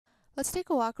Let's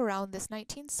take a walk around this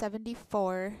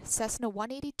 1974 Cessna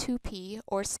 182P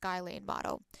or Skylane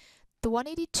model. The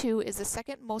 182 is the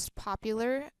second most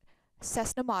popular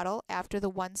Cessna model after the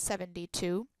 172.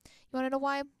 You want to know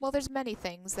why? Well, there's many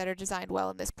things that are designed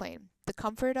well in this plane. The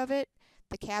comfort of it,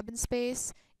 the cabin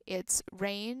space, its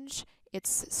range,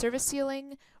 its service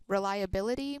ceiling,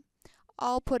 reliability,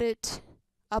 all put it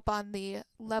up on the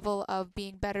level of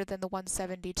being better than the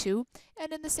 172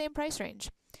 and in the same price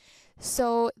range.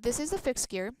 So this is a fixed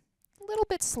gear, a little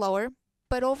bit slower,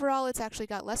 but overall it's actually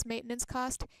got less maintenance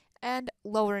cost and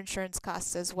lower insurance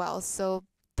costs as well, so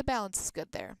the balance is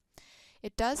good there.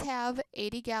 It does have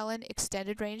 80-gallon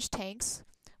extended range tanks,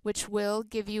 which will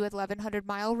give you 1,100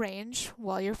 mile range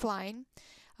while you're flying.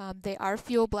 They are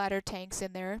fuel bladder tanks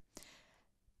in there.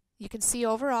 You can see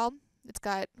overall it's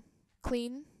got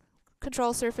clean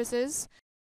control surfaces.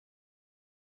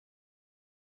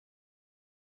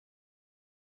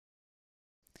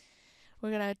 We're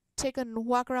going to take a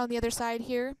walk around the other side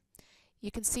here.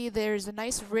 You can see there's a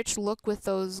nice rich look with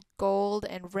those gold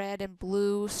and red and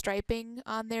blue striping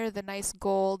on there, the nice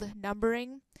gold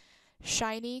numbering.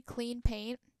 Shiny, clean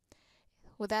paint.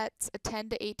 Well, that's a $10,000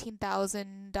 to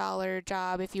 $18,000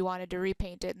 job if you wanted to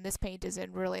repaint it, and this paint is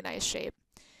in really nice shape.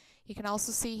 You can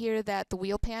also see here that the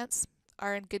wheel pants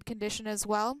are in good condition as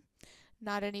well.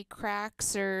 Not any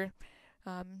cracks or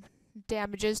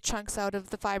damages, chunks out of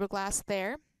the fiberglass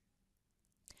there.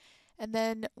 And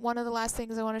then one of the last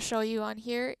things I want to show you on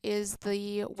here is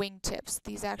the wingtips.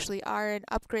 These actually are an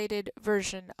upgraded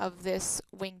version of this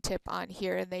wingtip on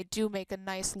here, and they do make a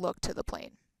nice look to the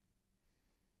plane.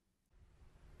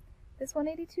 This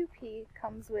 182P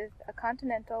comes with a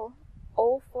Continental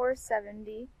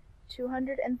 0470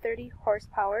 230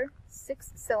 horsepower,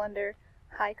 6-cylinder,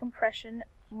 high compression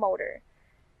motor.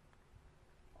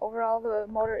 Overall, the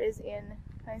motor is in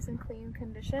nice and clean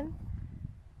condition.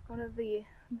 One of the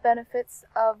benefits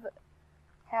of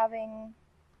having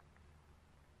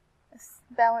a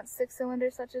balanced 6-cylinder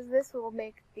such as this will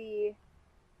make the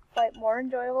flight more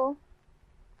enjoyable,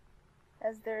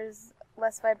 as there's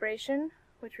less vibration,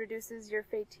 which reduces your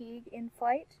fatigue in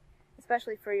flight,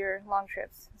 especially for your long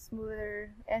trips. A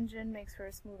smoother engine makes for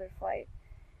a smoother flight.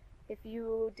 If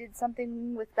you did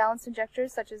something with balanced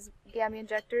injectors, such as gamma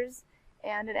injectors,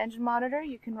 and an engine monitor,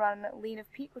 you can run lean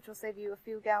of peak, which will save you a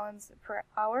few gallons per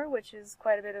hour, which is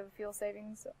quite a bit of fuel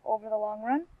savings over the long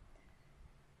run.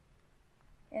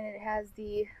 And it has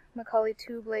the McCauley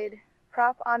 2-blade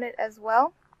prop on it as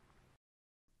well.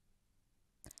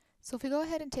 So if we go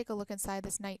ahead and take a look inside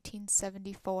this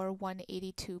 1974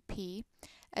 182P,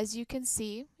 as you can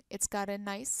see, it's got a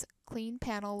nice clean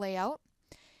panel layout.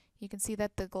 You can see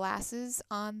that the glasses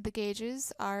on the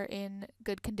gauges are in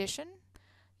good condition.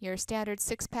 Your standard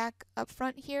 6-pack up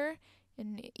front here,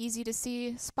 an easy to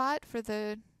see spot for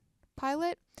the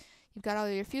pilot. You've got all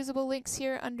your fusible links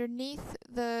here underneath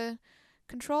the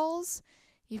controls.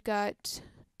 You've got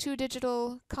 2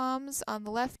 digital comms on the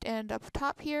left and up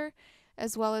top here,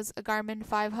 as well as a Garmin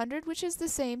 500, which is the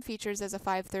same features as a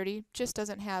 530, just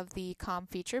doesn't have the comm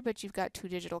feature, but you've got 2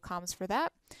 digital comms for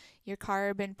that. Your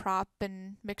carb and prop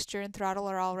and mixture and throttle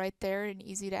are all right there and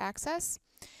easy to access.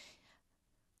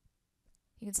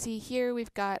 You can see here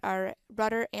we've got our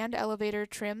rudder and elevator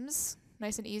trims,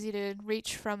 nice and easy to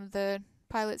reach from the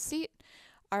pilot seat.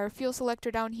 Our fuel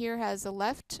selector down here has a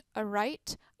left, a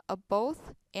right, a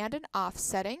both, and an off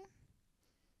setting.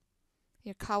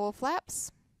 Your cowl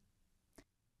flaps.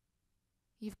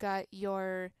 You've got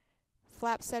your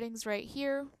flap settings right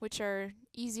here, which are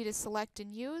easy to select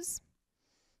and use.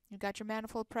 You've got your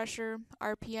manifold pressure,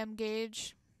 RPM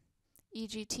gauge,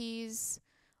 EGTs,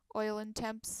 oil and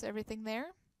temps, everything there.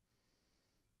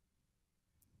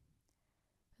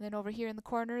 And then over here in the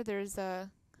corner there's a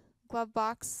glove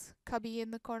box cubby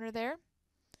in the corner there.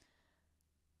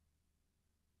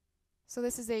 So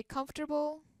this is a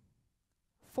comfortable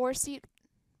 4-seat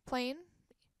plane,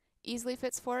 easily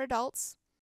fits 4 adults.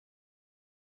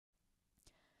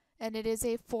 And it is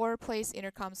a 4-place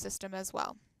intercom system as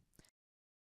well.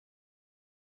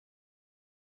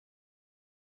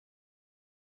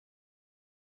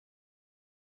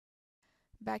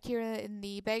 Back here in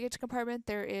the baggage compartment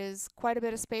there is quite a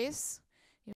bit of space.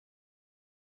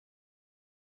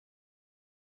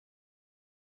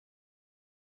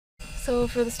 So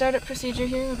for the startup procedure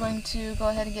here, we're going to go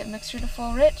ahead and get mixture to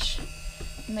full rich.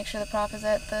 Make sure the prop is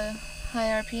at the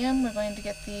high RPM. We're going to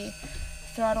get the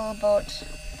throttle about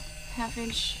 1/2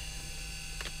 inch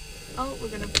out.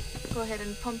 We're going to go ahead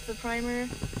and pump the primer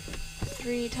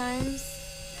 3 times.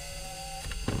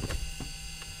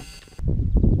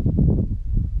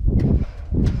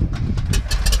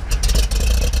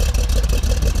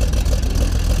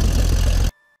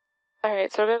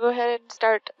 Alright, so we're going to go ahead and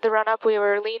start the run up. We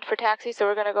were lean for taxi, so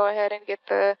we're going to go ahead and get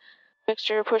the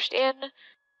mixture pushed in.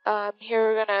 Here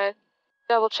we're going to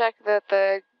double check that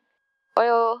the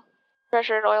oil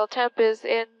pressure and oil temp is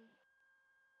in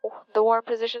the warm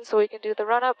position so we can do the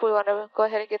run up. We want to go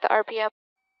ahead and get the RPM.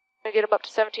 We're going to get them up to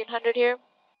 1700 here.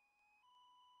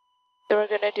 Then we're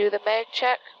going to do the mag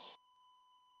check.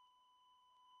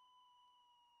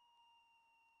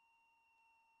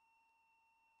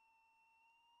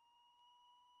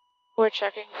 We're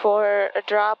checking for a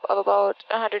drop of about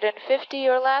 150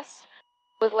 or less,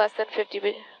 with less than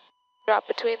 50 drop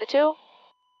between the two.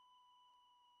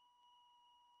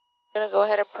 We're going to go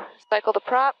ahead and cycle the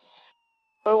prop.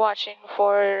 We're watching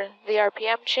for the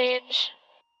RPM change,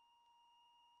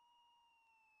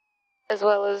 as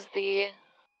well as the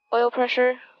oil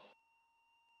pressure. I'm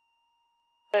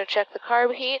going to check the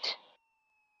carb heat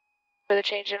for the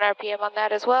change in RPM on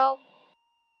that as well.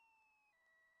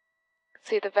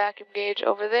 See the vacuum gauge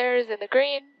over there is in the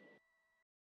green.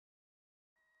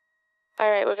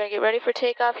 Alright, we're going to get ready for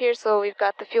takeoff here. So we've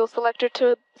got the fuel selector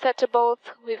set to both.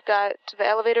 We've got the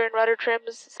elevator and rudder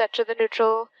trims set to the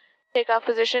neutral takeoff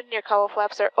position. Your cowl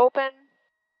flaps are open.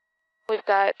 We've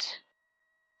got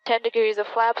 10 degrees of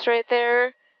flaps right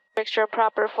there. Mixture and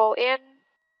proper full in.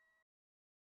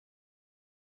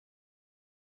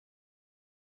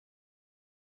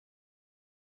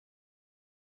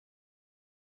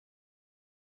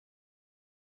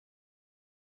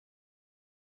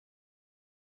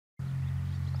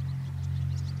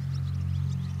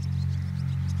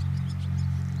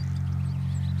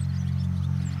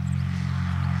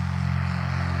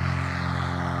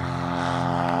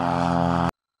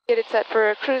 Get it set for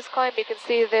a cruise climb. You can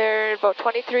see there about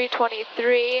 23.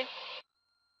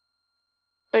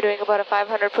 We're doing about a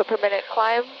 500 foot per minute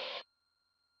climb.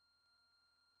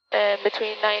 And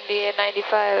between 90 and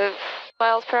 95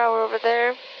 miles per hour over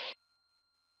there.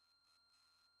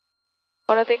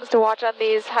 One of the things to watch on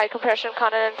these high compression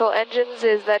Continental engines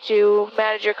is that you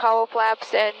manage your cowl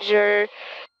flaps and your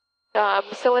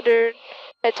cylinder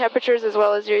head temperatures as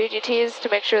well as your EGTs to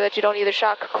make sure that you don't either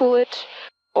shock cool it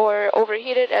or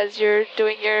overheat it as you're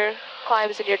doing your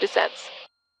climbs and your descents.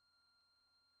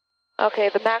 Okay,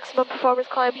 the maximum performance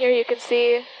climb here you can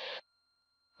see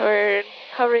we're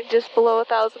hovering just below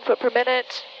 1,000 foot per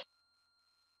minute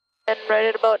and right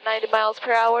at about 90 miles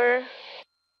per hour.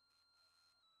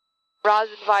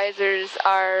 Rosin visors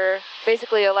are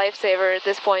basically a lifesaver at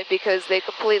this point because they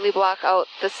completely block out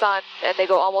the sun and they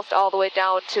go almost all the way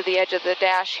down to the edge of the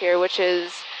dash here, which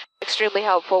is extremely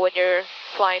helpful when you're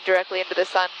flying directly into the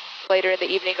sun later in the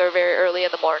evening or very early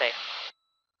in the morning.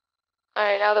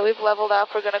 Alright, now that we've leveled off,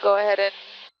 we're going to go ahead and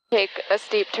take a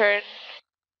steep turn.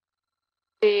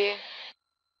 The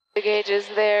gauges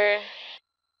there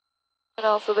and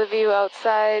also the view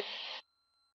outside.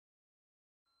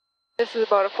 This is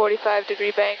about a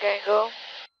 45-degree bank angle.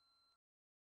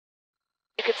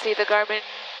 You can see the Garmin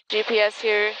GPS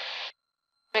here.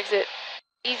 Makes it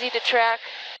easy to track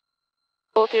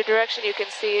both your direction. You can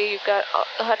see you've got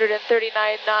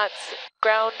 139 knots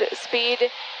ground speed.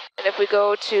 And if we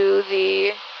go to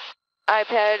the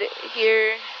iPad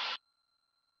here,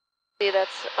 see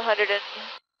that's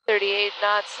 138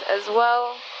 knots as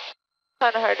well.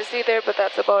 Kind of hard to see there, but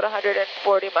that's about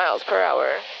 140 miles per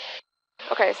hour.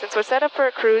 Okay, since we're set up for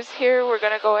a cruise here, we're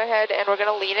going to go ahead and we're going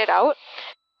to lean it out.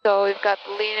 So we've got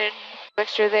the lean in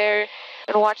mixture there,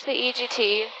 and watch the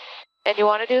EGT, and you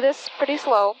want to do this pretty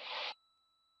slow.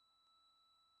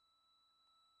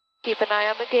 Keep an eye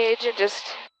on the gauge and just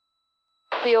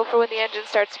feel for when the engine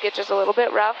starts to get just a little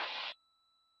bit rough.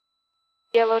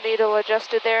 Yellow needle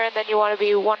adjusted there, and then you want to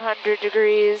be 100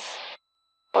 degrees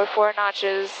or 4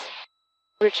 notches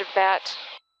rich of that.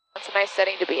 That's a nice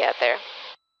setting to be at there.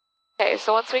 Okay,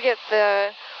 so once we get the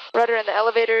rudder and the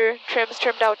elevator trims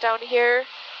trimmed out down here,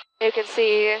 you can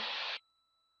see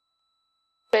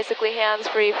basically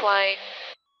hands-free flying.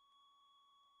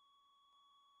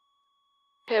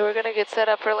 Okay, we're going to get set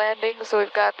up for landing. So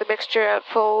we've got the mixture at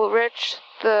full rich,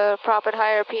 the prop at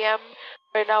high RPM.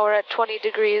 Right now we're at 20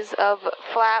 degrees of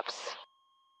flaps.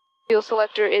 Fuel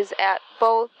selector is at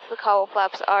both. The cowl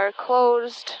flaps are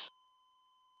closed.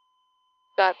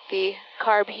 Got the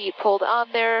carb heat pulled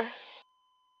on there.